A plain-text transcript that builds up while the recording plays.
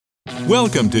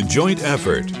Welcome to Joint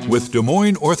Effort with Des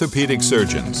Moines Orthopedic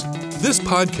Surgeons. This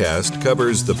podcast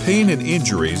covers the pain and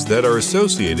injuries that are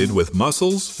associated with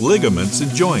muscles, ligaments,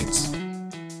 and joints.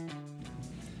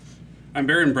 I'm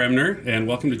Baron Bremner, and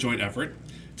welcome to Joint Effort.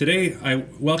 Today, I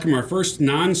welcome our first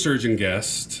non-surgeon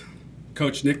guest,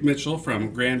 Coach Nick Mitchell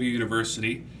from Grandview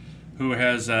University, who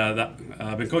has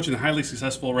been coaching the highly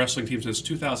successful wrestling team since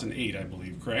 2008, I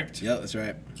believe, correct? Yeah, that's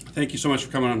right. Thank you so much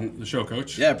for coming on the show,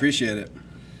 Coach. Yeah, appreciate it.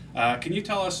 Can you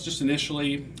tell us just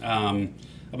initially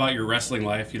about your wrestling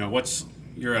life? You know,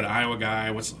 you're an Iowa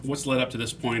guy. What's led up to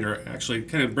this point, or actually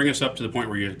kind of bring us up to the point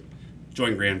where you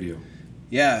joined Grandview?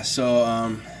 Yeah,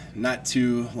 so not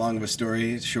too long of a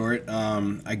story short.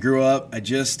 I grew up.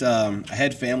 I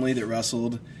had family that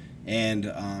wrestled, and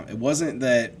it wasn't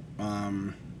that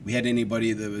we had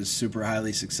anybody that was super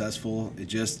highly successful.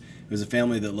 It was a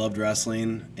family that loved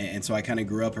wrestling, and so I kind of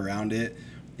grew up around it.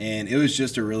 And it was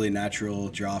just a really natural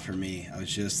draw for me. I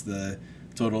was just the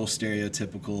total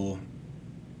stereotypical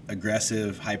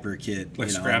aggressive hyper kid. Like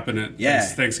scrapping at yeah.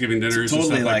 Thanksgiving dinners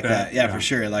totally and stuff like that. Yeah, for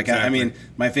sure. Like exactly. I mean,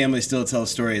 my family still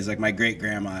tells stories. Like my great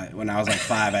grandma, when I was like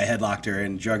 5, I headlocked her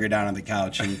and drug her down on the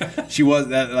couch, and she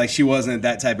wasn't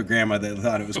that type of grandma that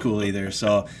thought it was cool either.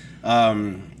 So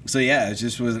yeah, it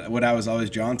just was what I was always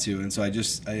drawn to, and so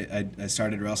I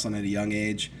started wrestling at a young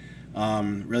age.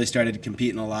 Really started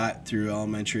competing a lot through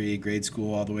elementary, grade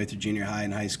school, all the way through junior high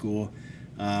and high school.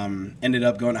 Ended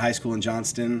up going to high school in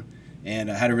Johnston,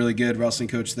 and I had a really good wrestling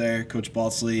coach there, Coach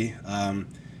Baltzley.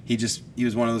 He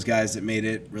was one of those guys that made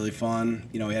it really fun.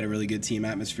 You know, we had a really good team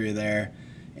atmosphere there,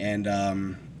 and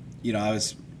I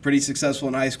was pretty successful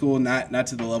in high school, not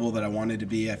to the level that I wanted to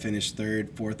be. I finished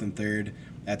fourth and third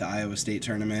at the Iowa State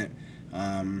tournament.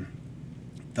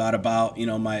 Thought about,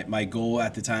 my goal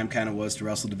at the time kind of was to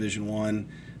wrestle Division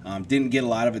I. Didn't get a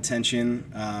lot of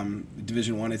attention,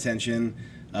 Division I attention,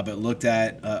 but looked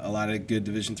at a lot of good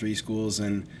Division III schools.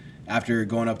 And after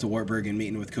going up to Wartburg and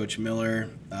meeting with Coach Miller,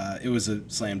 it was a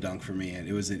slam dunk for me.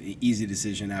 It was an easy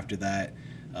decision after that.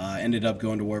 Ended up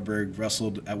going to Wartburg,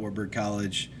 wrestled at Wartburg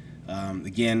College.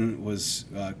 Again, was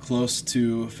close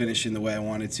to finishing the way I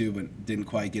wanted to, but didn't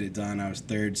quite get it done. I was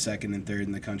second and third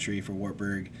in the country for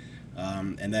Wartburg.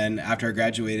 And then after I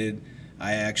graduated,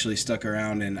 I actually stuck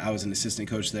around, and I was an assistant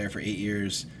coach there for 8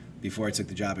 years before I took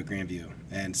the job at Grandview.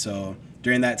 And so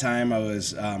during that time, I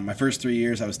was my first 3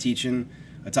 years I was teaching.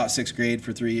 I taught 6th grade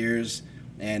for 3 years,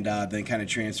 and then kind of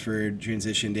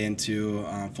transitioned into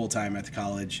full-time at the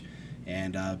college,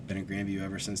 and been at Grandview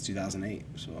ever since 2008.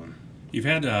 So you've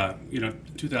had,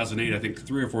 2008, I think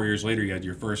 3 or 4 years later, you had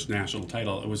your first national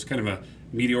title. It was kind of a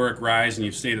meteoric rise, and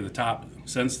you've stayed at the top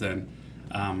since then.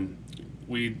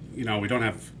 We don't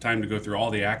have time to go through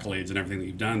all the accolades and everything that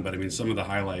you've done, but I mean, some of the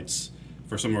highlights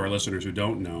for some of our listeners who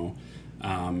don't know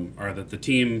are that the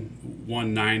team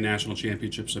won 9 national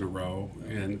championships in a row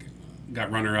and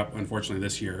got runner-up, unfortunately,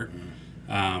 this year.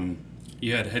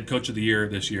 You had head coach of the year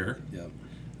this year. Yep.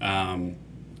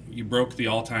 You broke the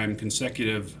all-time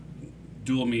consecutive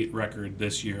dual meet record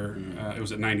this year. It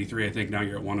was at 93, I think. Now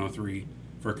you're at 103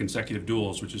 for consecutive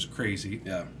duels, which is crazy.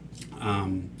 Yeah.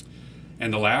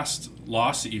 And the last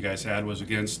loss that you guys had was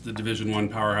against the Division I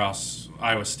powerhouse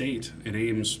Iowa State in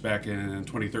Ames back in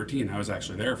 2013. I was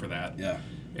actually there for that. Yeah.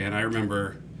 And I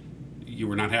remember you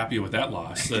were not happy with that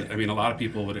loss. I mean, a lot of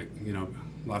people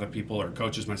or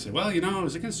coaches might say, well, it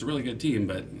was against a really good team,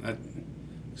 but that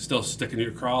still sticking in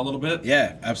your craw a little bit?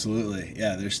 Yeah, absolutely.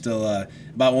 Yeah, there's still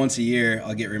about once a year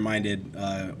I'll get reminded.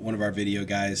 One of our video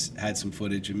guys had some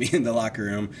footage of me in the locker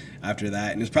room after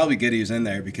that, and it's probably good he was in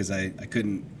there because I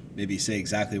couldn't maybe say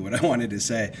exactly what I wanted to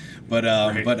say, but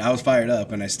right. But I was fired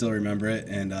up, and I still remember it,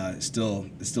 and it's still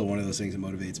one of those things that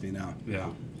motivates me now. Yeah.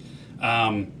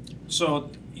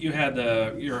 So you had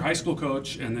your high school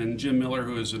coach, and then Jim Miller,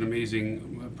 who is an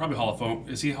amazing, probably Hall of Fame.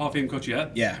 Is he a Hall of Fame coach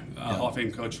yet? Yeah. Hall of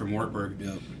Fame coach from Wartburg.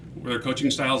 Yep. Were their coaching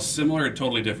styles similar or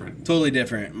totally different? Totally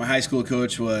different. My high school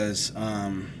coach was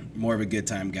more of a good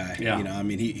time guy. Yeah. I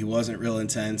mean, he wasn't real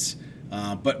intense.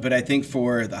 But I think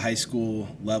for the high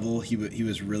school level, he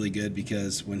was really good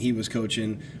because when he was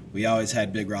coaching, we always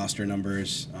had big roster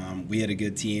numbers. We had a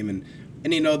good team, and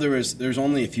there's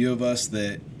only a few of us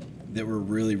that were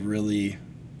really, really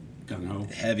gung-ho,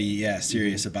 heavy,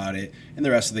 serious about it. And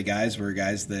the rest of the guys were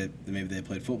guys that maybe they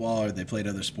played football or they played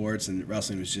other sports, and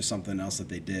wrestling was just something else that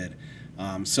they did.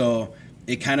 So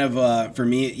it kind of, for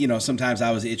me, sometimes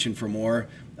I was itching for more.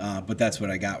 But that's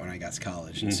what I got when I got to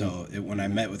college. And so when I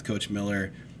met with Coach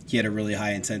Miller, he had a really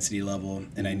high intensity level,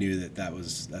 and I knew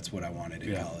that's what I wanted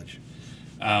in college.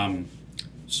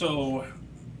 So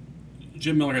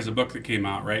Jim Miller has a book that came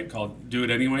out, right, called Do It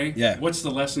Anyway. Yeah. What's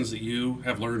the lessons that you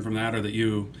have learned from that, or that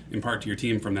you impart to your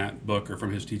team from that book or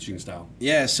from his teaching style?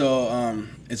 Yeah, so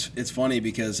it's funny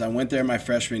because I went there my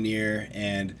freshman year,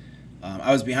 and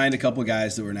I was behind a couple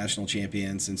guys that were national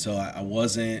champions, and so I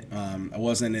wasn't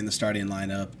in the starting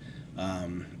lineup,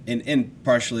 and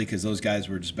partially because those guys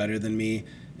were just better than me,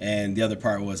 and the other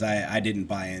part was I didn't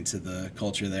buy into the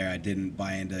culture there. I didn't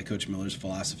buy into Coach Miller's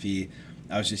philosophy.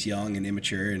 I was just young and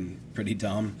immature and pretty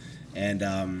dumb, and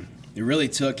it really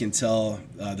took until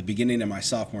the beginning of my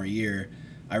sophomore year.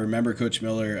 I remember Coach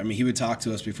Miller, I mean, he would talk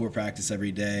to us before practice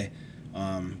every day,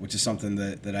 which is something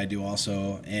that I do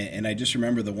also. And I just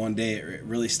remember the one day it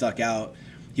really stuck out.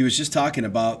 He was just talking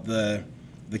about the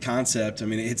concept. I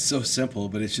mean, it's so simple,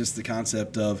 but it's just the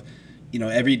concept of,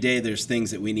 every day there's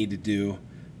things that we need to do.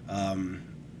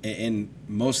 And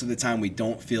most of the time we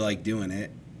don't feel like doing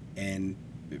it. And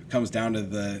it comes down to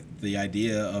the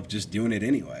idea of just doing it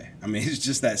anyway. I mean, it's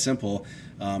just that simple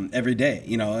every day,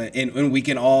 and we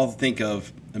can all think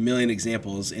of a million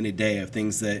examples in a day of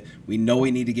things that we know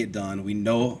we need to get done. We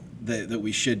know that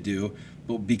we should do,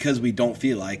 but because we don't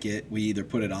feel like it, we either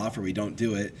put it off or we don't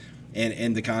do it.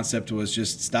 And the concept was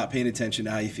just stop paying attention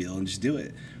to how you feel and just do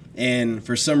it. And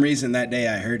for some reason that day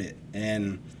I heard it,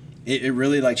 and it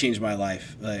really changed my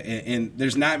life. And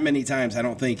there's not many times, I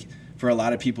don't think, for a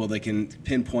lot of people that can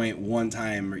pinpoint one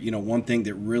time or one thing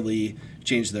that really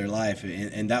changed their life,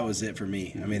 and that was it for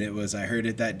me. I mean, I heard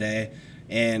it that day,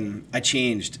 and I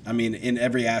changed. I mean, in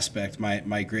every aspect,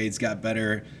 my grades got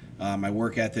better, my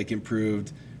work ethic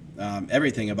improved,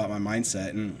 everything about my mindset.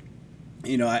 And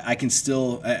I can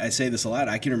still, I say this a lot,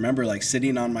 I can remember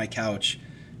sitting on my couch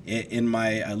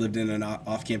I lived in an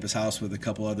off-campus house with a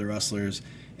couple other wrestlers,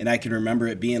 and I can remember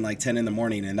it being 10 in the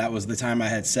morning, and that was the time I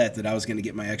had set that I was going to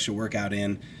get my extra workout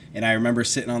in. And I remember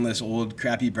sitting on this old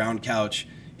crappy brown couch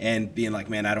and being like,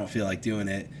 man, I don't feel like doing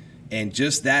it. And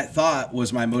just that thought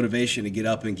was my motivation to get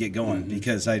up and get going,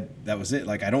 because that was it.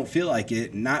 I don't feel like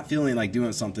it. Not feeling like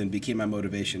doing something became my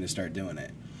motivation to start doing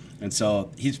it. And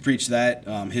so he's preached that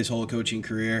his whole coaching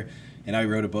career, and I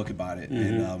wrote a book about it.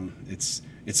 And it's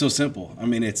so simple. I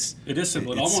mean, it is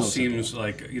simple. It almost seems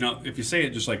like, if you say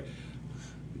it just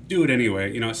do it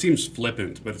anyway, it seems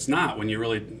flippant, but it's not. When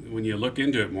you look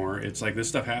into it more, it's this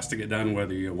stuff has to get done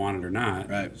whether you want it or not.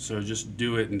 Right. So just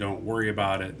do it and don't worry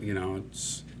about it.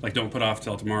 It's don't put off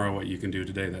till tomorrow what you can do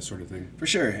today, that sort of thing. For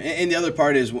sure. And the other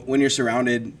part is when you're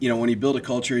surrounded, when you build a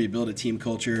culture, you build a team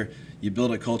culture, you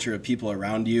build a culture of people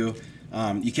around you,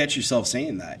 you catch yourself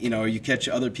saying that, or you catch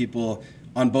other people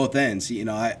on both ends.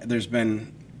 There's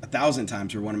been 1,000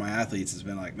 times where one of my athletes has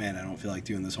been like, man, I don't feel like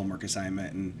doing this homework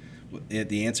assignment, and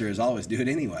the answer is always do it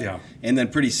anyway. Yeah. And then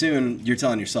pretty soon you're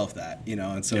telling yourself that,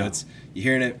 and so you're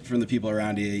hearing it from the people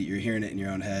around you, you're hearing it in your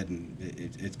own head, and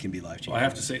it can be life-changing. Well, I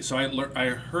have to say, so I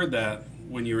heard that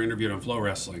when you were interviewed on Flow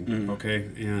Wrestling, okay,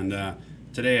 and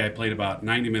today I played about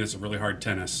 90 minutes of really hard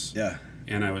tennis. Yeah.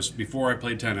 And before I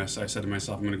played tennis, I said to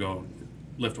myself, I'm going to go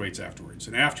lift weights afterwards.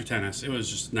 And after tennis, it was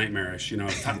just nightmarish,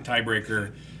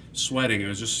 tiebreaker, sweating. It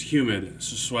was just humid,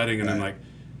 just sweating, and I'm like,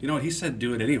 you know what? He said,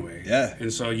 do it anyway. Yeah.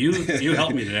 And so you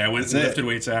helped me today. I went and lifted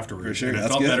weights afterwards. For sure. And I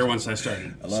felt better once I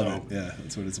started. I love it. Yeah,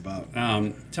 that's what it's about.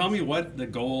 Tell me what the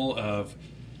goal of,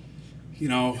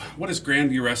 what does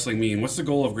Grandview Wrestling mean? What's the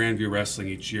goal of Grandview Wrestling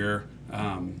each year?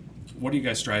 What are you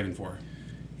guys striving for?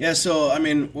 Yeah, so, I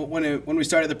mean, when we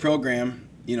started the program,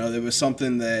 there was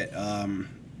something that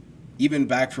even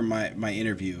back from my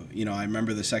interview, I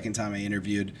remember the second time I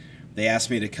interviewed, they asked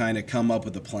me to kind of come up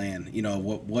with a plan,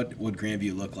 what would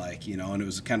Grandview look like, and it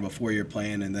was kind of a 4-year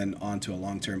plan and then on to a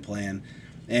long-term plan.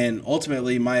 And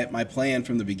ultimately, my plan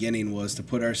from the beginning was to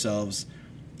put ourselves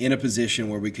in a position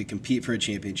where we could compete for a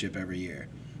championship every year.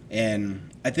 And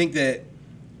I think that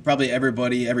probably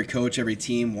everybody, every coach, every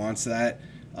team wants that.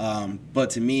 But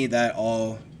to me, that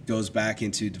all goes back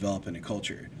into developing a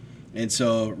culture. And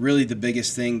so really the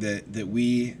biggest thing that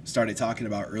we started talking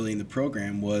about early in the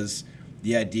program was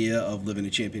the idea of living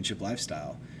a championship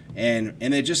lifestyle. And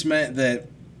it just meant that,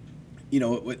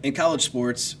 in college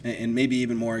sports, and maybe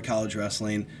even more in college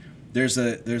wrestling, there's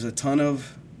a ton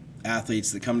of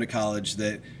athletes that come to college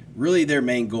that really their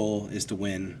main goal is to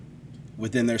win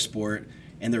within their sport,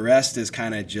 and the rest is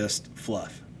kind of just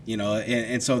fluff.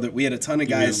 And so that we had a ton of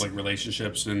guys, like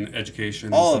relationships and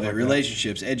education. All of it,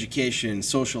 relationships, education,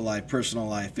 social life, personal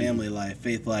life, family life,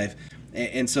 faith life.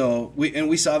 And so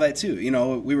we saw that too.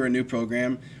 We were a new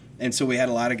program, and so we had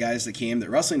a lot of guys that came that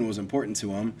wrestling was important to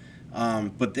them.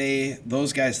 But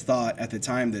those guys thought at the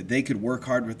time that they could work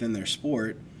hard within their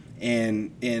sport,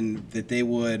 and that they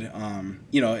would,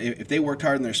 if they worked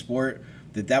hard in their sport,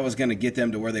 that was going to get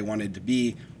them to where they wanted to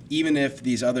be. even if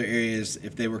these other areas,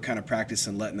 if they were kind of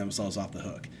practicing letting themselves off the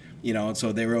hook, and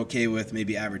so they were okay with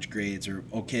maybe average grades, or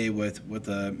okay with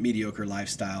a mediocre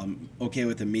lifestyle, okay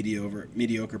with a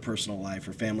mediocre personal life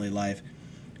or family life.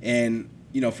 And,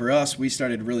 for us, we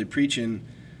started really preaching,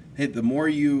 hey, the more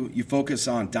you focus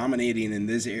on dominating in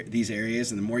these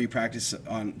areas, and the more you practice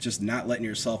on just not letting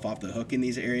yourself off the hook in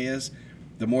these areas,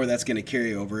 the more that's going to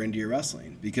carry over into your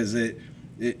wrestling, because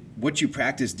what you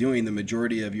practice doing the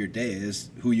majority of your day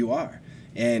is who you are.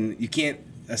 And you can't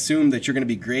assume that you're going to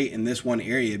be great in this one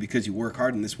area because you work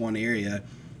hard in this one area,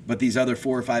 but these other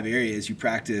 4 or 5 areas you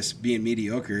practice being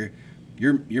mediocre,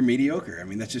 you're mediocre. I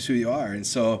mean, that's just who you are. And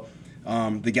so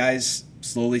the guys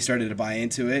slowly started to buy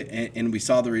into it, and we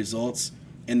saw the results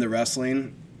in the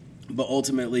wrestling. But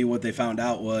ultimately what they found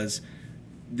out was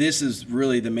this is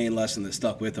really the main lesson that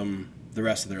stuck with them the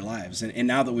rest of their lives. And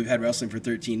now that we've had wrestling for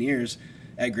 13 years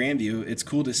at Grandview, it's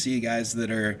cool to see guys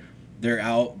that they're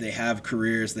out, they have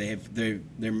careers, they're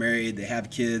married, they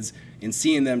have kids, and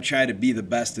seeing them try to be the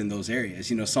best in those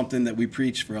areas. Something that we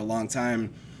preached for a long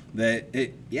time, that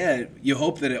you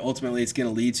hope that ultimately it's going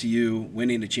to lead to you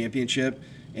winning a championship,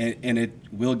 and it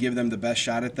will give them the best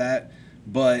shot at that.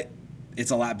 But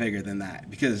it's a lot bigger than that,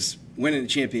 because winning a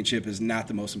championship is not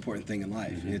the most important thing in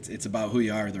life. Mm-hmm. It's about who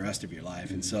you are the rest of your life.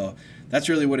 Mm-hmm. And so that's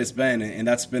really what it's been, and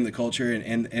that's been the culture,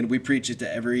 and we preach it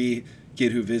to every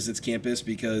kid who visits campus,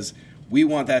 because we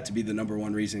want that to be the number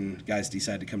one reason guys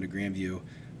decide to come to Grandview.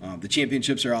 The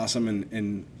championships are awesome,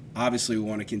 and obviously we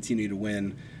want to continue to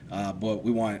win, but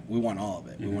we want all of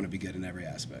it. Mm-hmm. We want to be good in every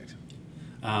aspect.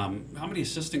 How many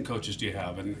assistant coaches do you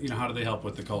have, and how do they help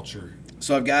with the culture?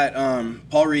 So I've got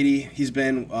Paul Reedy. He's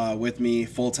been with me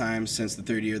full-time since the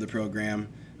third year of the program.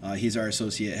 He's our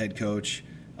associate head coach.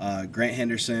 Grant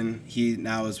Henderson, he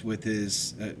now is with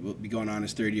will be going on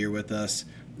his third year with us.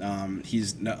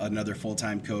 He's another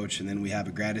full-time coach. And then we have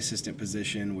a grad assistant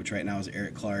position, which right now is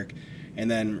Eric Clark. And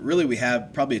then really we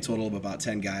have probably a total of about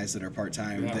 10 guys that are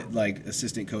part-time, like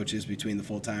assistant coaches between the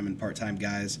full-time and part-time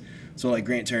guys. So like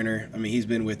Grant Turner, I mean, he's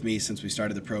been with me since we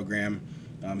started the program.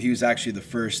 He was actually the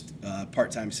first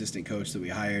part-time assistant coach that we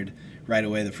hired right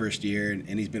away the first year,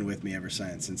 and he's been with me ever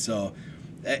since. And so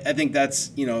I think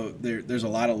that's, there's a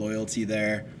lot of loyalty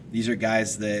there. These are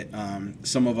guys that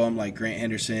some of them, like Grant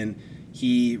Henderson,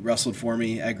 he wrestled for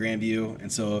me at Grandview, and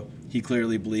so he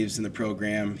clearly believes in the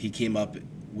program. He came up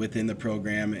within the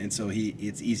program, and so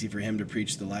it's easy for him to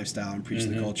preach the lifestyle and preach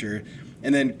the culture.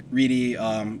 And then Reedy,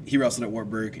 he wrestled at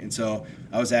Wartburg, and so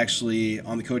I was actually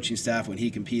on the coaching staff when he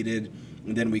competed,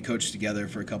 and then we coached together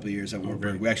for a couple of years at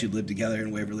Wartburg. We actually lived together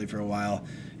in Waverly for a while,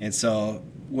 and so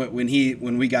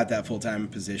when we got that full-time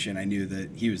position, I knew that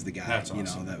he was the guy. That's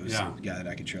awesome. That was the guy that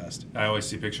I could trust. I always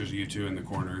see pictures of you two in the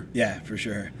corner. Yeah, for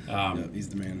sure. He's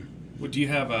the man. Do you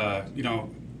have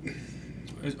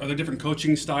are there different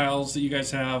coaching styles that you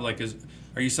guys have? Like,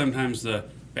 are you sometimes the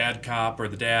bad cop or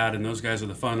the dad, and those guys are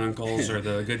the fun uncles, or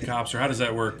the good cops, or how does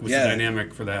that work? What's the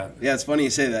dynamic for that? Yeah, it's funny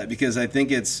you say that, because I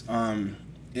think it's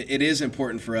it is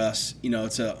important for us,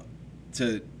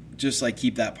 to just like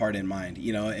keep that part in mind,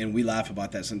 and we laugh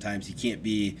about that sometimes. You can't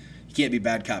be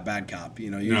bad cop.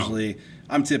 Usually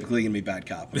I'm typically gonna be bad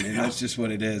cop. I mean, that's just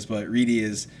what it is. But Reedy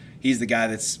he's the guy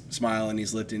that's smiling,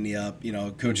 he's lifting me up.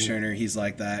 Coach Turner, he's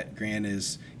like that. Grant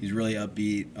he's really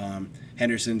upbeat.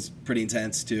 Henderson's pretty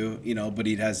intense too, but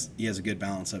he has a good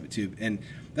balance of it too. And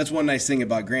that's one nice thing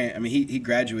about Grant. I mean, he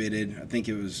graduated, I think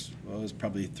it was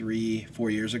probably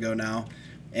 3-4 years ago now.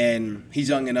 And he's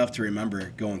young enough to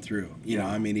remember going through,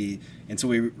 I mean, and so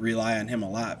we rely on him a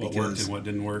lot. What worked and what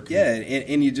didn't work. Yeah,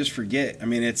 and you just forget. I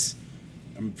mean,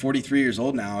 I'm 43 years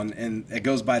old now, and it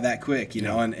goes by that quick,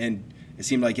 and it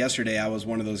seemed like yesterday I was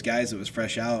one of those guys that was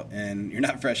fresh out, and you're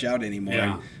not fresh out anymore.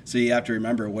 Yeah. And so you have to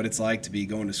remember what it's like to be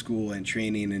going to school and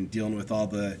training and dealing with all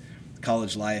the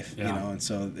college life, and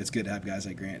so it's good to have guys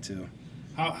like Grant too.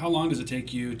 How long does it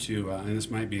take you to, and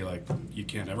this might be like you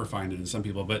can't ever find it in some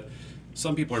people, but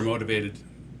some people are motivated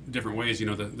different ways.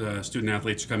 The student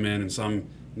athletes come in, and some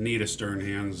need a stern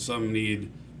hand, some need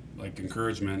like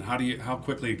encouragement. How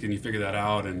quickly can you figure that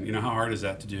out, and how hard is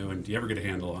that to do, and do you ever get a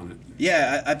handle on it?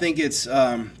 Yeah, I think it's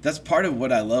that's part of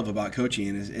what I love about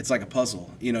coaching is it's like a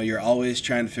puzzle. You're always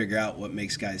trying to figure out what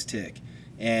makes guys tick,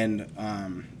 and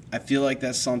I feel like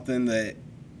that's something that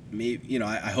maybe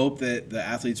I hope that the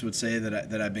athletes would say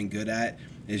that I've been good at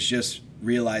is just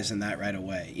realizing that right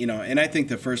away, and I think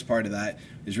the first part of that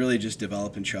is really just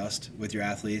developing trust with your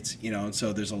athletes, and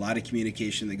so there's a lot of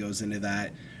communication that goes into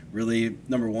that. Really,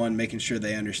 number one, making sure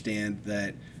they understand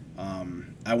that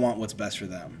I want what's best for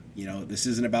them. You know, this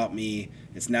isn't about me.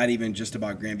 It's not even just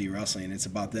about Grandview Wrestling. It's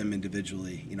about them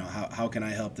individually. You know, how can I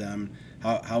help them?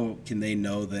 How can they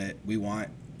know that we want,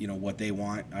 you know, what they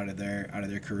want out of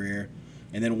their career?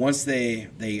 And then once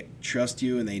they trust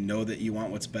you and they know that you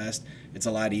want what's best, it's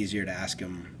a lot easier to ask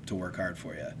them to work hard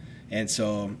for you. And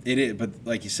so it is. But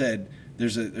like you said,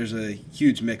 there's a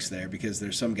huge mix there, because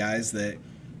there's some guys that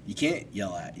you can't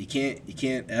yell at. You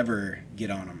can't ever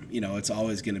get on them. You know, it's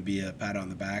always going to be a pat on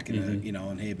the back and you know,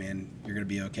 and hey man, you're going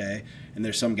to be okay. And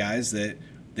there's some guys that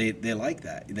they like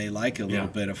that. They like a little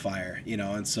bit of fire, you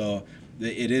know. And so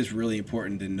it is really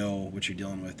important to know what you're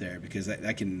dealing with there, because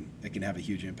that can have a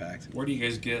huge impact. Where do you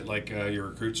guys get your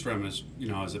recruits from? Is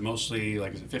it mostly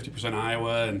is it 50%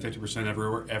 Iowa and 50%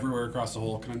 everywhere across the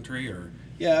whole country, or?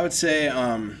 Yeah, I would say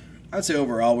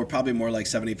overall we're probably more like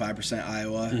 75%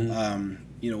 Iowa.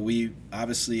 You know,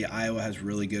 Iowa has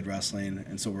really good wrestling,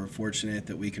 and so we're fortunate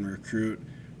that we can recruit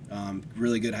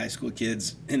really good high school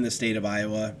kids in the state of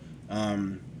Iowa.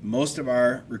 Most of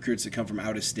our recruits that come from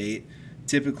out of state,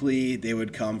 typically they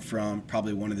would come from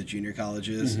probably one of the junior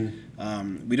colleges.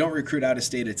 We don't recruit out of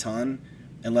state a ton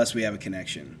unless we have a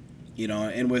connection, you know.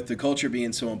 And with the culture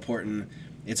being so important,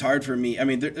 it's hard for me. I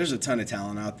mean, there's a ton of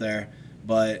talent out there,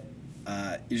 but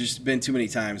there's just been too many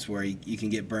times where you can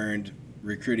get burned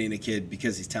recruiting a kid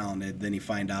because he's talented, then you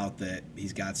find out that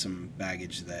he's got some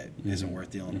baggage that isn't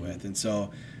worth dealing with. And so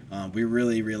we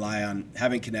really rely on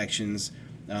having connections.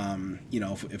 You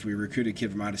know, if we recruit a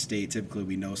kid from out of state, typically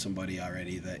we know somebody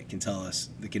already that can tell us,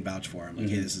 that can vouch for him. Like,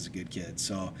 hey, this is a good kid.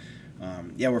 So,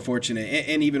 yeah, we're fortunate.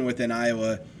 And even within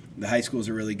Iowa, the high schools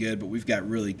are really good, but we've got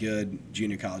really good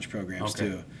junior college programs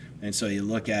too. And so you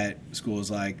look at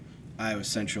schools like Iowa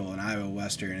Central and Iowa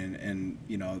Western and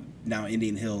you know, now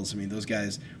Indian Hills. I mean, those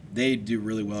guys, they do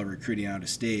really well recruiting out of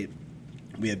state.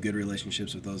 We have good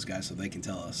relationships with those guys, so they can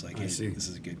tell us, like, hey, this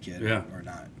is a good kid or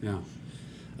not. Yeah.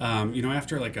 You know,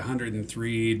 after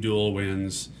 103 dual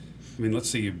wins, I mean, let's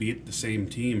say you beat the same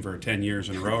team for 10 years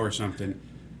in a row or something.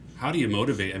 How do you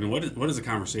motivate? I mean, what is the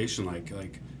conversation like?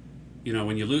 Like, you know,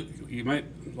 when you lose, a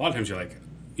lot of times you're like,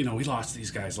 you know, we lost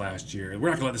these guys last year. We're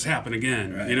not going to let this happen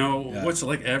again. Right. You know, what's it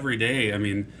like every day? I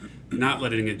mean, not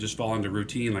letting it just fall into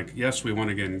routine. Like, yes, we won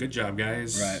again. Good job,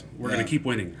 guys. Right. We're going to keep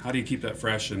winning. How do you keep that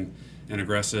fresh and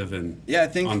aggressive and I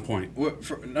think on point?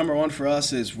 Number one for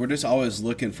us is we're just always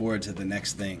looking forward to the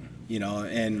next thing, you know,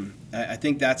 and I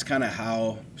think that's kind of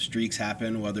how streaks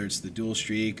happen, whether it's the dual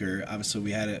streak or obviously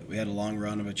we had a long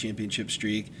run of a championship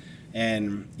streak,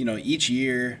 and you know, each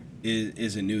year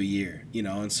is a new year, you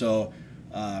know. And so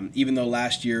even though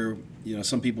last year, you know,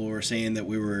 some people were saying that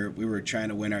we were trying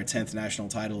to win our 10th national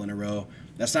title in a row,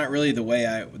 that's not really the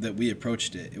way that we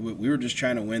approached it. We were just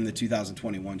trying to win the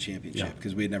 2021 championship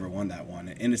because we had never won that one.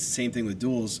 And it's the same thing with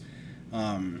duals.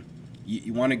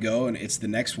 You want to go, and it's the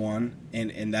next one,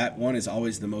 and that one is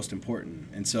always the most important.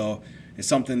 And so it's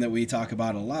something that we talk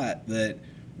about a lot, that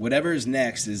whatever is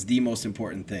next is the most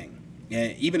important thing.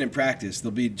 And even in practice,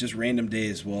 there'll be just random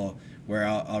days where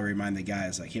I'll remind the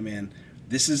guys, like, hey, man,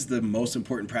 this is the most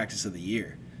important practice of the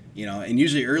year. You know, and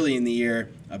usually early in the year,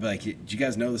 I'll be like, did you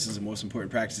guys know this is the most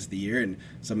important practice of the year? And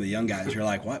some of the young guys are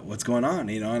like, what's going on?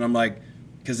 You know, and I'm like,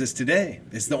 because it's today.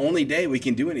 It's the only day we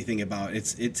can do anything about.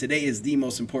 Today is the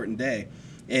most important day.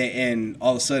 And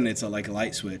all of a sudden it's like a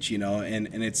light switch, you know, and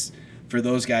it's for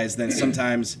those guys. Then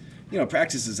sometimes, you know,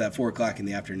 practice is at 4:00 in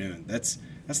the afternoon. That's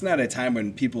not a time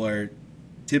when people are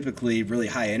typically really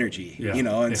high energy, you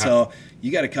know, and so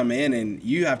you got to come in and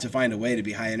you have to find a way to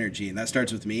be high energy, and that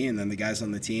starts with me and then the guys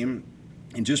on the team,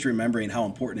 and just remembering how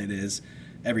important it is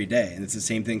every day. And it's the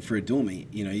same thing for a dual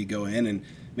meet. You know, you go in and,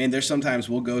 man, there's sometimes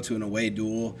we'll go to an away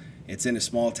dual, it's in a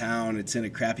small town, it's in a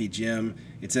crappy gym,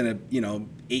 it's in a, you know,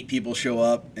 8 people show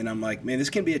up, and I'm like, man, this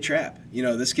can be a trap. You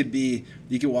know, this could be,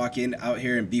 you could walk in out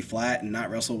here and be flat and not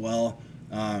wrestle well,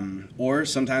 or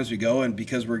sometimes we go and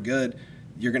because we're good,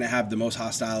 you're going to have the most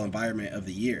hostile environment of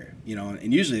the year, you know,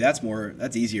 and usually that's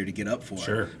easier to get up for.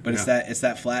 Sure. But it's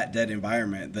that flat, dead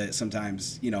environment that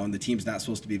sometimes, you know, and the team's not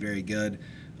supposed to be very good.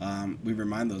 We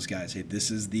remind those guys, hey,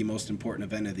 this is the most important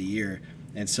event of the year.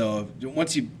 And so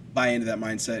once you buy into that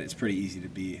mindset, it's pretty easy to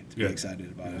be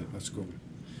excited about it. That's cool.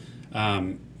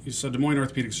 So Des Moines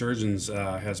Orthopedic Surgeons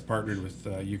has partnered with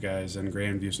you guys in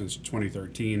Grandview since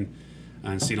 2013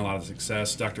 and seen a lot of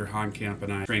success. Dr. Honkamp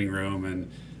and I, training room, and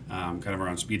kind of are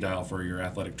on speed dial for your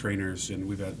athletic trainers, and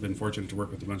we've been fortunate to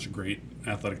work with a bunch of great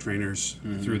athletic trainers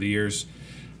through the years.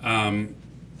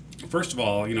 First of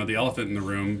all, you know, the elephant in the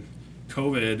room,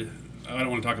 COVID. I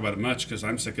don't want to talk about it much because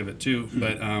I'm sick of it too.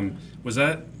 But was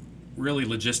that really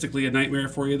logistically a nightmare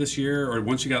for you this year? Or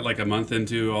once you got like a month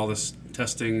into all this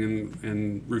testing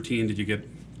and routine, did you get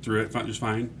through it just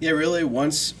fine? Yeah, really.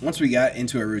 Once we got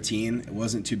into a routine, it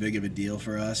wasn't too big of a deal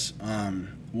for us.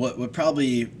 What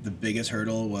probably the biggest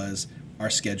hurdle was our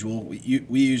schedule.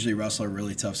 We usually wrestle a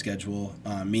really tough schedule,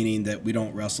 meaning that we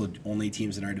don't wrestle only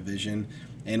teams in our division.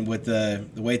 And with the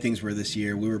way things were this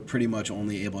year, we were pretty much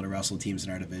only able to wrestle teams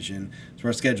in our division. So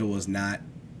our schedule was not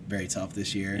very tough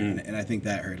this year, and I think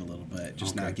that hurt a little bit,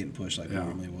 just not getting pushed like we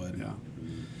normally would.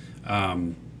 Yeah.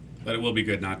 But it will be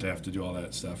good not to have to do all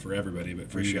that stuff for everybody, but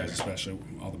for you sure. guys especially,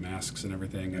 all the masks and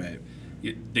everything. Right.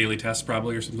 And daily tests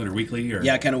probably or something, or weekly? Or?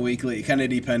 Yeah, kind of weekly. It kind of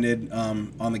depended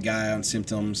on the guy, on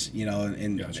symptoms,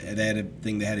 and Gotcha. they had a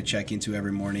thing they had to check into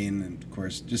every morning. And, of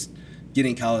course, just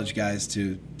getting college guys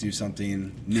to do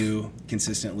something new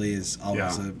consistently is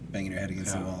always a banging your head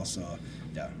against the wall. So,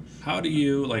 yeah. How do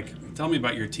you, tell me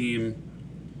about your team,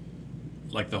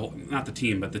 not the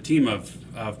team, but the team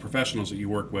of professionals that you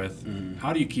work with. Mm-hmm.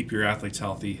 How do you keep your athletes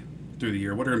healthy through the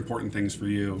year? What are important things for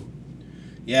you?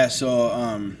 Yeah,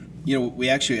 so, we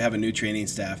actually have a new training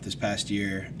staff this past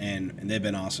year, and they've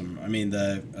been awesome. I mean,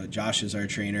 Josh is our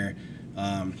trainer.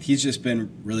 He's just been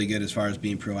really good as far as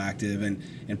being proactive,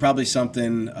 and probably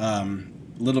something, a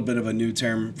little bit of a new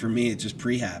term for me, it's just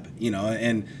prehab,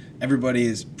 and everybody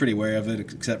is pretty aware of it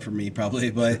except for me probably,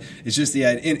 but it's just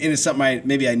and it's something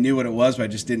I knew what it was, but I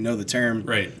just didn't know the term.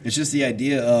 Right. It's just the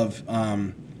idea of,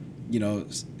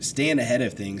 staying ahead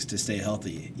of things to stay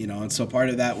healthy, and so part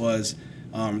of that was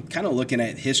kind of looking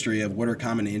at history of what are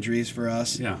common injuries for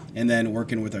us, and then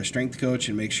working with our strength coach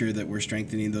and make sure that we're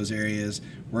strengthening those areas,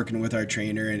 working with our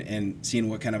trainer and seeing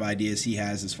what kind of ideas he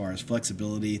has as far as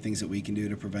flexibility, things that we can do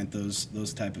to prevent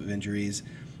those type of injuries.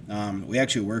 We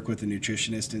actually work with a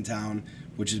nutritionist in town,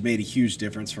 which has made a huge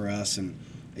difference for us. And,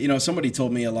 somebody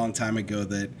told me a long time ago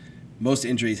that most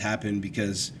injuries happen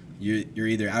because you're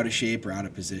either out of shape or out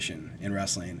of position in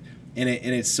wrestling. And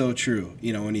it's so true.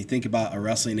 When you think about a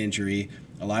wrestling injury,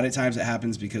 a lot of times it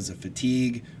happens because of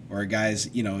fatigue, or a guy's,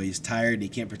 he's tired and he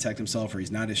can't protect himself, or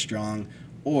he's not as strong,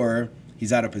 or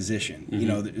he's out of position.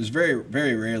 Mm-hmm. There's very,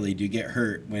 very rarely do you get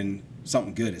hurt when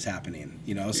something good is happening.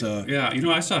 So yeah,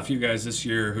 I saw a few guys this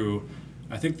year who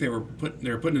I think they were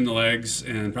putting in the legs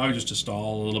and probably just to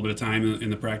stall a little bit of time in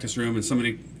the practice room, and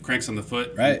somebody cranks on the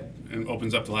foot, right, and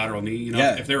opens up the lateral knee.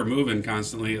 If they were moving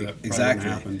constantly, that exactly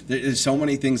probably wouldn't happen. There's so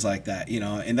many things like that,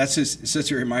 and that's just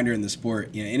such a reminder in the sport.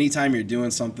 Anytime you're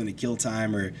doing something to kill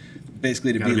time or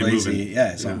basically to be lazy,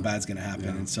 something bad's going to happen.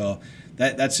 And so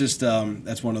that's just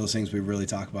that's one of those things we really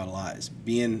talk about a lot, is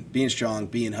being strong,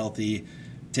 being healthy,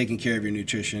 taking care of your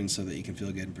nutrition so that you can feel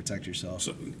good and protect yourself.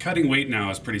 So cutting weight now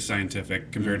is pretty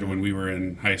scientific compared to when we were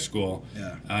in high school.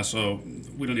 Yeah. So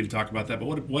we don't need to talk about that, but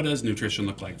what does nutrition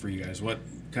look like for you guys? What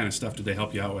kind of stuff did they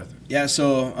help you out with? Yeah,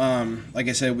 so like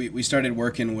I said, we started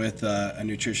working with a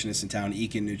nutritionist in town,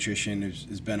 Eakin Nutrition,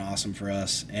 who's been awesome for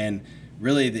us. And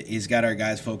really, he's got our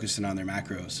guys focusing on their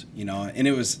macros, and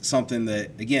it was something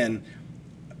that, again,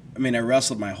 I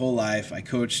wrestled my whole life. I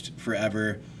coached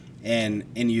forever. And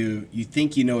you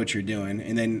think you know what you're doing,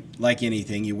 and then, like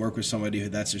anything, you work with somebody who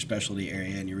that's their specialty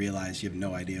area, and you realize you have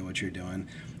no idea what you're doing.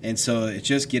 And so it's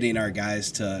just getting our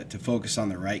guys to focus on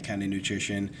the right kind of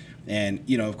nutrition. And,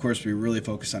 of course, we really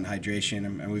focus on hydration,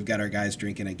 and we've got our guys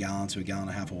drinking a gallon to a gallon and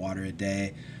a half of water a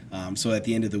day. So at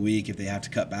the end of the week, if they have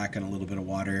to cut back on a little bit of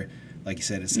water, like you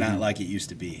said, it's not like it used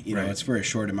to be. It's for a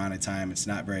short amount of time. It's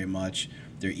not very much.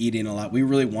 They're eating a lot. We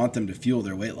really want them to fuel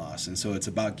their weight loss, and so it's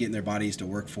about getting their bodies to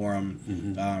work for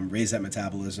them, raise that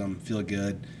metabolism, feel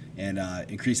good, and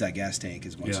increase that gas tank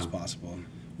as much as possible.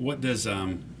 What does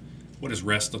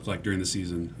rest look like during the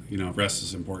season? Rest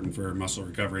is important for muscle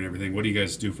recovery and everything. What do you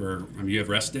guys do you have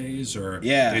rest days or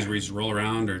days where you just roll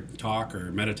around or talk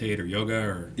or meditate or yoga?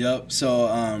 Or? Yep.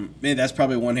 So that's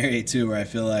probably one area too where I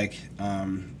feel like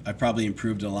I've probably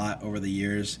improved a lot over the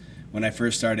years. When I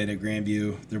first started at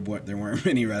Grandview, there weren't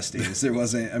many rest days. There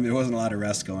wasn't a lot of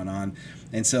rest going on,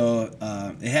 and so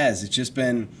it's just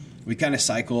been, we kind of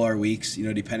cycle our weeks,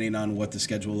 depending on what the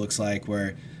schedule looks like.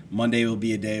 Where Monday will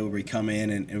be a day where we come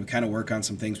in and we kind of work on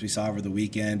some things we saw over the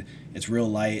weekend. It's real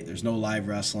light. There's no live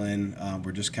wrestling.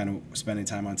 We're just kind of spending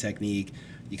time on technique.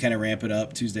 You kind of ramp it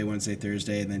up Tuesday, Wednesday,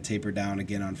 Thursday, and then taper down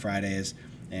again on Fridays.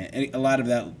 And a lot of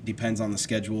that depends on the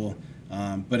schedule.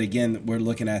 But again, we're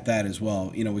looking at that as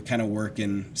well. We kind of work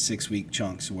in 6-week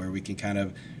chunks where we can kind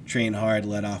of train hard,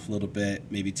 let off a little bit,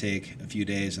 maybe take a few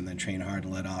days, and then train hard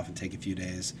and let off and take a few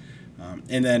days.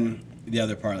 And then the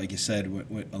other part, like you said,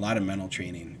 with a lot of mental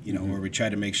training, where we try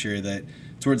to make sure that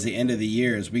towards the end of the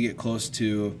year, as we get close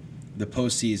to the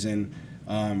postseason,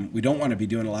 We don't want to be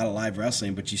doing a lot of live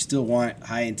wrestling, but you still want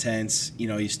high intense,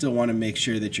 you still want to make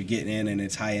sure that you're getting in and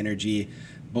it's high energy,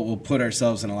 but we'll put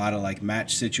ourselves in a lot of like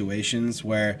match situations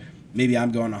where maybe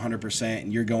I'm going 100%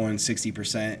 and you're going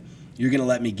 60%. You're going to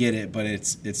let me get it, but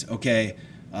it's okay.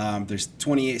 There's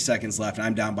 28 seconds left and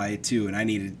I'm down by 2 and I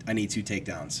need 2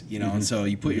 takedowns, and so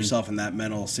you put yourself in that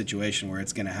mental situation where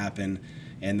it's going to happen.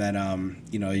 And then,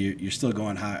 you're still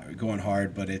going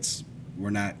hard, but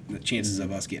the chances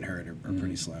of us getting hurt are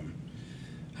pretty slim.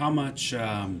 How much, you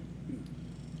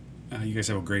guys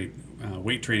have a great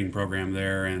weight training program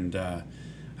there, and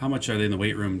how much are they in the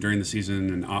weight room during the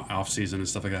season and off season and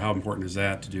stuff like that? How important is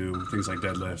that to do things like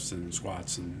deadlifts and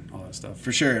squats and all that stuff?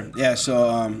 For sure. Yeah. So,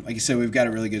 like I said, we've got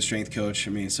a really good strength coach.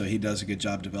 So he does a good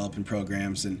job developing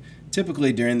programs, and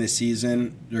typically during the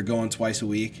season, they're going twice a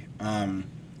week.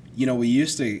 We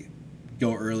used to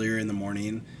go earlier in the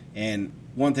morning, and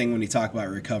one thing when you talk about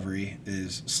recovery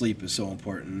is sleep is so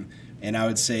important. And I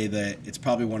would say that it's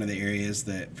probably one of the areas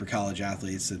that for college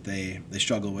athletes that they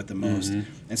struggle with the most.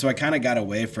 And so I kind of got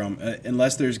away from,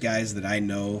 unless there's guys that I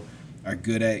know are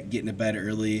good at getting to bed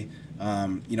early,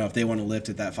 if they want to lift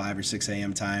at that 5 or 6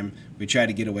 a.m. time, we try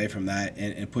to get away from that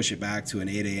and push it back to an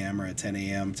 8 a.m. or a 10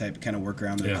 a.m. type kind of work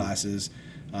around their classes.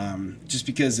 Just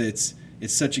because it's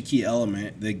such a key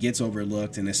element that gets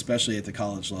overlooked, and especially at the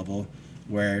college level,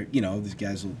 where these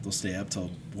guys they'll stay up till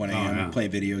 1 a.m.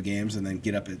 playing video games and then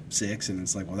get up at 6, and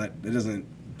it's like, well, that doesn't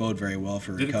bode very well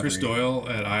for recovery. Didn't Chris Doyle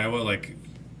at Iowa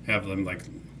have them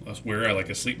wear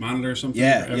a sleep monitor or something?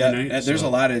 Every night? There's a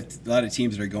lot of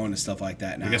teams that are going to stuff like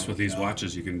that now. I guess with these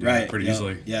watches you can do it pretty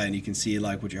easily. Yeah, and you can see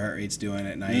what your heart rate's doing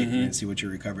at night and see what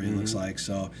your recovery looks like.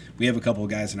 So we have a couple of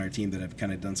guys in our team that have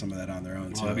kind of done some of that on their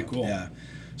own. Oh, that'd be cool. Yeah.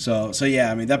 So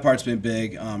yeah, that part's been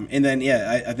big. And then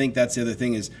I think that's the other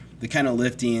thing is the kind of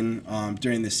lifting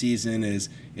during the season is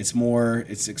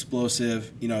it's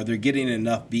explosive. They're getting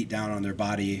enough beat down on their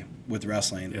body with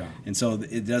wrestling, and so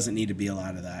it doesn't need to be a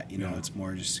lot of that. It's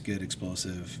more just good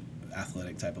explosive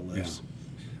athletic type of lifts. Yeah.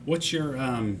 What's your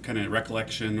kind of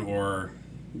recollection or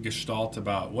gestalt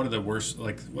about what are the worst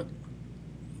what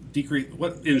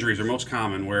injuries are most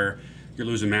common where you're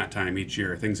losing mat time each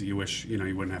year, things that you wish you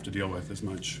wouldn't have to deal with as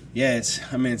much? Yeah, it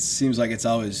seems like it's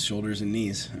always shoulders and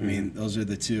knees. Those are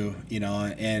the two,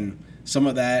 and some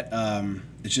of that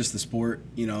it's just the sport,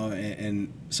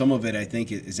 and some of it I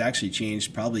think is actually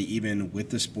changed probably even with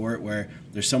the sport where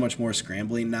there's so much more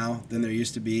scrambling now than there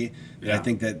used to be. I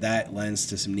think that lends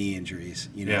to some knee injuries.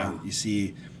 You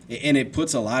see, and it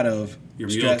puts a lot of your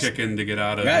stress. mule kicking to get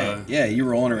out of you're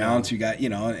rolling around. So you got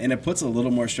and it puts a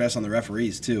little more stress on the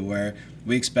referees too, where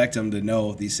we expect them to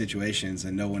know these situations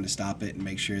and know when to stop it and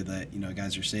make sure that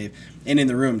guys are safe. And in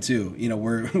the room too,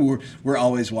 we're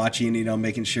always watching,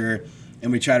 making sure,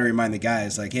 and we try to remind the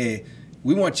guys hey,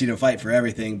 we want you to fight for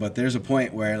everything, but there's a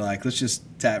point where let's just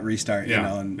tap restart,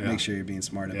 and make sure you're being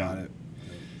smart about it.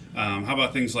 How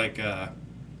about things like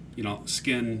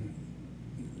skin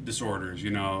disorders,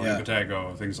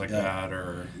 impetigo, things like that,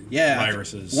 or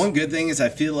viruses? One good thing is I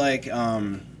feel like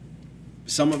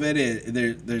some of it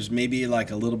there's maybe a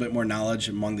little bit more knowledge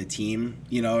among the team,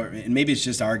 and maybe it's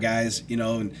just our guys,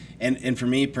 and for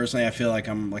me personally, I feel like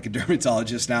I'm like a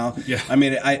dermatologist now. Yeah.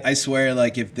 I swear,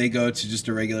 if they go to just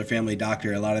a regular family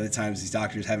doctor, a lot of the times these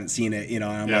doctors haven't seen it, and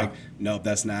I'm like, nope,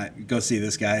 that's not, go see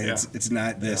this guy. It's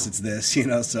not this, it's this,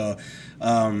 so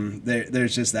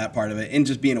there's just that part of it, and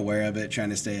just being aware of it,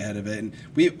 trying to stay ahead of it. And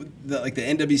the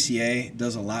NWCA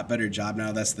does a lot better job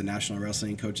now. That's the National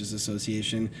Wrestling Coaches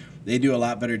Association. They do a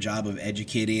lot better job of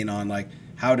educating on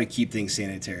how to keep things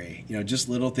sanitary. Just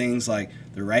little things like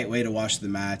the right way to wash the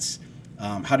mats,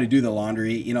 how to do the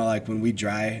laundry. When we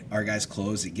dry our guys'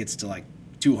 clothes, it gets to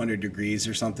 200 degrees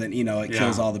or something. It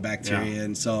kills all the bacteria,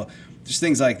 and so just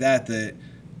things like that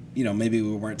maybe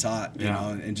we weren't taught,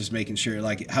 and just making sure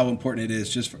how important it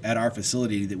is just at our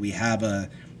facility that we have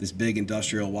this big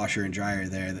industrial washer and dryer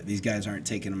there, that these guys aren't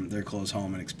taking their clothes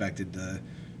home and expected to.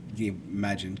 You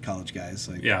imagine college guys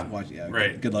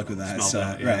right. Good luck with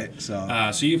that. Right.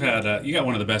 So you've had you got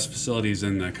one of the best facilities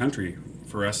in the country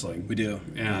for wrestling. We do,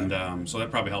 and so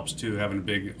that probably helps too, having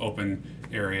big open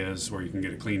areas where you can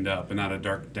get it cleaned up and not a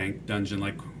dark, dank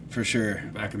dungeon for sure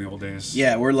back in the old days.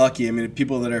 Yeah, we're lucky.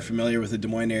 People that are familiar with the Des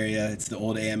Moines area, it's the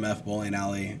old AMF bowling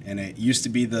alley, and it used to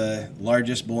be the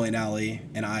largest bowling alley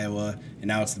in Iowa, and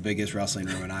now it's the biggest wrestling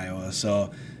room in Iowa.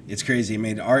 So it's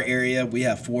crazy. Our area, we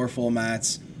have 4 full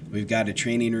mats. We've got a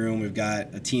training room, we've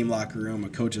got a team locker room, a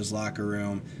coach's locker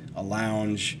room, a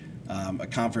lounge, a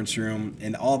conference room,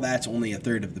 and all that's only a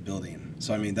third of the building.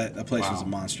 So I mean that place was Wow.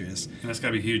 monstrous. And that's got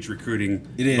to be a huge recruiting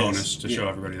It is. bonus to Yeah. show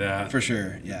everybody that. For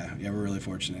sure, yeah, we're really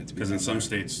fortunate to be. Because in down some there.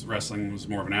 states, wrestling was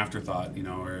more of an afterthought,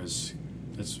 whereas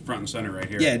it's front and center right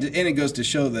here. Yeah, and it goes to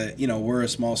show that we're a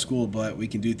small school, but we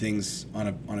can do things on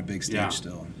a big stage Yeah.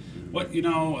 still. What what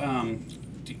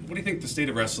do you think the state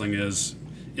of wrestling is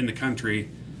in the country?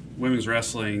 Women's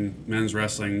wrestling, men's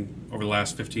wrestling over the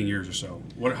last 15 years or so.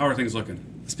 How are things looking?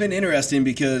 It's been interesting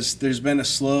because there's been a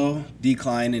slow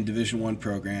decline in Division I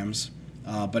programs,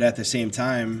 but at the same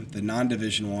time, the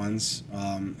non-Division ones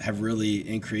have really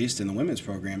increased, and the women's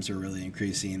programs are really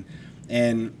increasing.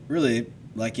 And really,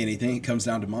 like anything, it comes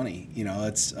down to money.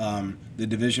 It's the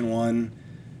Division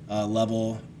I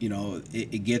level.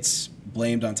 It gets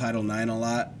blamed on Title IX a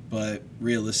lot, but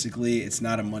realistically, it's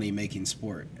not a money-making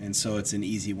sport, and so it's an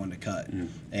easy one to cut.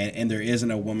 And there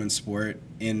isn't a women's sport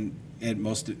in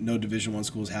no Division I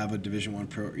schools have a Division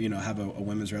I have a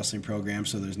women's wrestling program,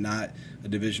 so there's not a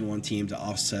Division I team to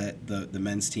offset the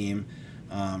men's team.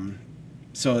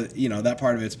 So that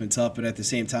part of it's been tough, but at the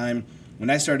same time, when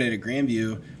I started at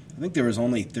Grandview, I think there was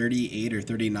only 38 or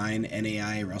 39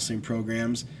 NAI wrestling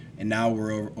programs, and now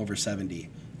we're over 70.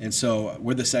 And so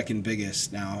we're the second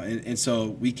biggest now. And so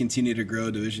we continue to grow.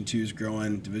 Division II is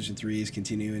growing. Division III is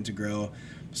continuing to grow.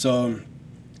 So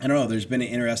I don't know. There's been an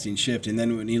interesting shift. And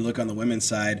then when you look on the women's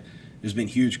side, there's been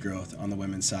huge growth on the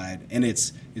women's side. And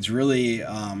it's really,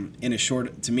 in a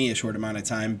short amount of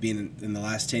time, being in the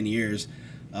last 10 years,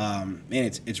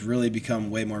 it's really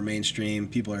become way more mainstream.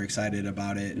 People are excited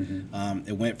about it.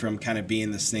 It went from kind of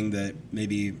being this thing that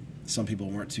maybe some people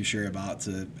weren't too sure about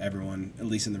to everyone, at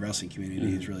least in the wrestling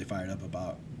community, is really fired up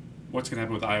about. What's going to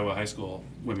happen with Iowa high school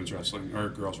women's wrestling or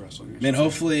girls wrestling? Man,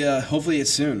 hopefully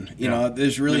it's soon.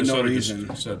 There's really Minnesota no reason.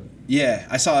 just said, Yeah,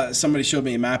 I saw somebody showed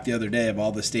me a map the other day of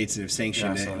all the states that have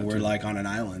sanctioned Yeah, I it, saw and that we're too. like on an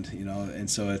island, and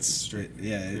so Crazy.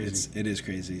 it is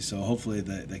crazy. So hopefully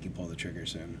they can pull the trigger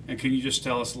soon. and can you just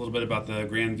tell us a little bit about the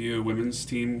Grandview women's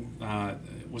team?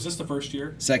 Was this the first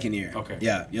year? Second year. Okay.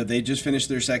 Yeah, they just finished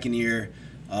their second year.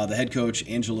 The head coach,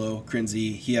 Angelo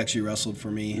Crinzy, he actually wrestled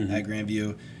for me at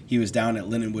Grandview. He was down at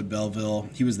Lindenwood Belleville.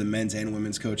 He was the men's and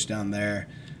women's coach down there.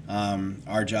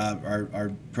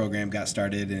 Our program got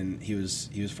started, and he was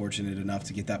fortunate enough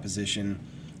to get that position.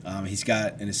 He's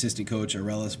got an assistant coach,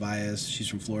 Aurelis Valles. She's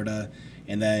from Florida.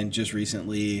 And then just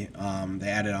recently, they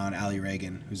added on Allie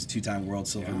Reagan, who's a two-time world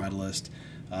silver medalist.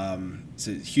 It's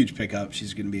a huge pickup.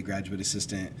 She's going to be a graduate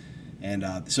assistant. And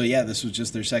this was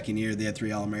just their second year. They had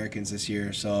 3 All-Americans this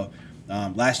year. So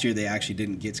last year they actually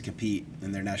didn't get to compete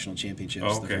in their national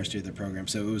championships the first year of the program.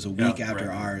 So it was a week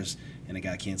after ours, and it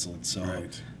got canceled. So,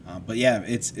 but yeah,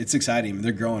 it's exciting.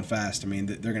 They're growing fast. I mean,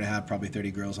 they're going to have probably 30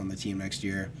 girls on the team next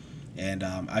year. And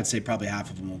I'd say probably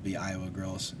half of them will be Iowa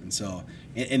girls. And so,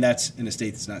 and that's in a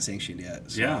state that's not sanctioned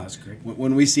yet. So Yeah, that's great.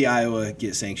 When we see Iowa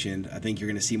get sanctioned, I think you're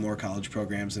going to see more college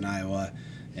programs in Iowa.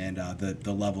 And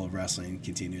the level of wrestling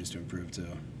continues to improve too.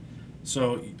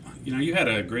 So, you had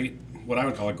what I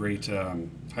would call a great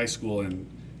high school and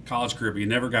college career, but you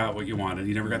never got what you wanted.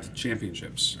 You never got the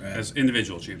championships as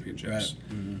individual championships.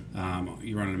 Right.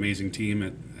 You were on an amazing team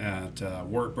at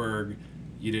Wartburg.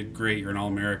 You did great. You're an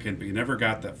All-American, but you never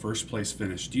got that first place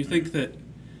finish. Do you think that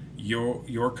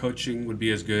your coaching would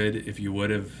be as good if you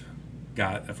would have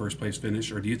got a first place finish,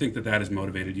 or do you think that has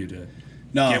motivated you to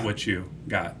get what you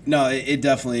got? No, it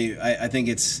definitely. I think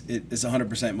it's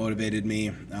 100% motivated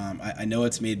me. I know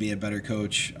it's made me a better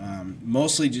coach,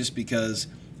 mostly just because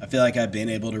I feel like I've been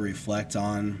able to reflect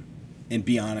on and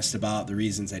be honest about the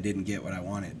reasons I didn't get what I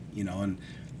wanted. And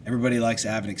everybody likes to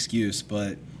have an excuse,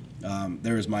 but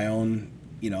there was my own,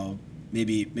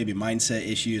 maybe mindset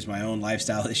issues, my own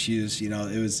lifestyle issues. It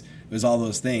was all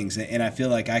those things, and I feel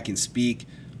like I can speak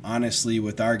honestly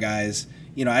with our guys.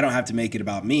 I don't have to make it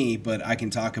about me, but I can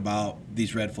talk about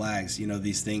these red flags,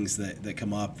 these things that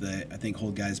come up that I think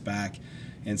hold guys back.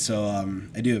 And so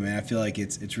I do, man. I feel like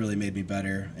it's really made me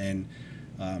better. And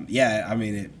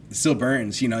it still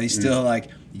burns. You still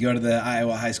you go to the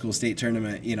Iowa High School State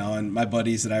Tournament, and my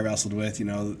buddies that I wrestled with,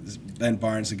 Ben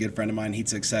Barnes, a good friend of mine, he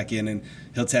took second, and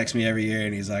he'll text me every year,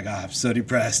 and he's like, I'm so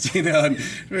depressed, and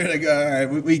we're like, all right,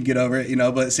 we can get over it,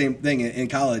 but same thing in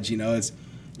college,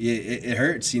 it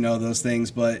hurts, those things,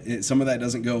 but some of that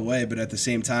doesn't go away. But at the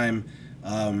same time,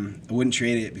 I wouldn't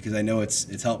trade it because I know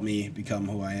it's helped me become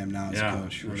who I am now as a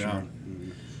coach. For sure.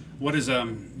 Mm-hmm. What is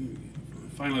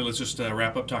finally? Let's just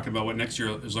wrap up talking about what next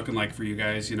year is looking like for you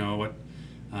guys.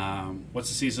 What's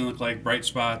the season look like? Bright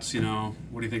spots. What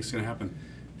do you think is going to happen?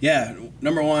 Yeah,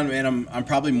 number one, man, I'm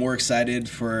probably more excited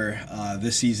for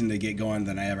this season to get going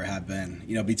than I ever have been.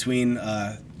 Between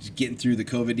getting through the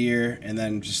COVID year, and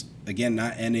then just again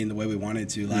not ending the way we wanted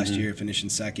to last year, finishing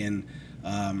second.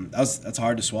 That's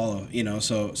hard to swallow,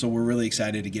 So we're really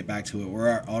excited to get back to it.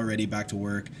 We're already back to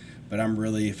work, but I'm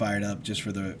really fired up just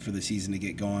for the season to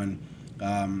get going.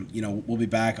 We'll be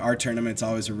back. Our tournament's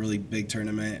always a really big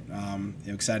tournament.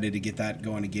 Excited to get that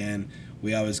going again.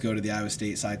 We always go to the Iowa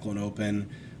State Cyclone Open.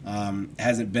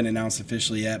 Hasn't been announced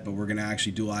officially yet, but we're going to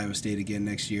actually duel Iowa State again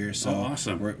next year. So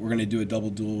awesome. We're going to do a double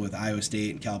duel with Iowa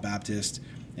State and Cal Baptist.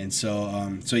 And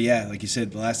so yeah, like you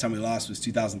said, the last time we lost was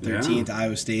 2013 to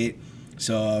Iowa State.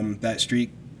 So that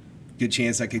streak, good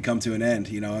chance that could come to an end,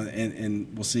 and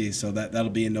we'll see. So that'll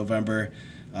be in November.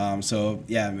 So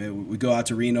yeah, we go out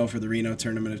to Reno for the Reno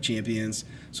Tournament of Champions.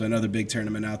 So another big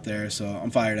tournament out there. So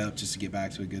I'm fired up just to get back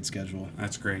to a good schedule.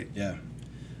 That's great. Yeah.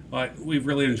 Well, we've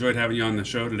really enjoyed having you on the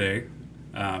show today.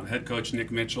 Head coach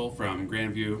Nick Mitchell from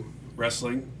Grandview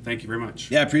Wrestling. Thank you very much.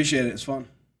 Yeah, I appreciate it. It's fun.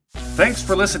 Thanks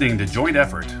for listening to Joint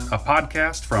Effort, a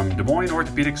podcast from Des Moines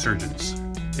Orthopedic Surgeons.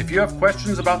 If you have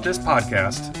questions about this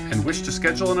podcast and wish to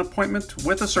schedule an appointment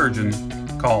with a surgeon,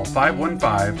 call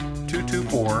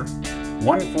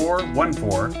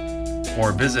 515-224-1414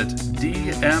 or visit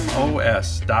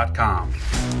dmos.com.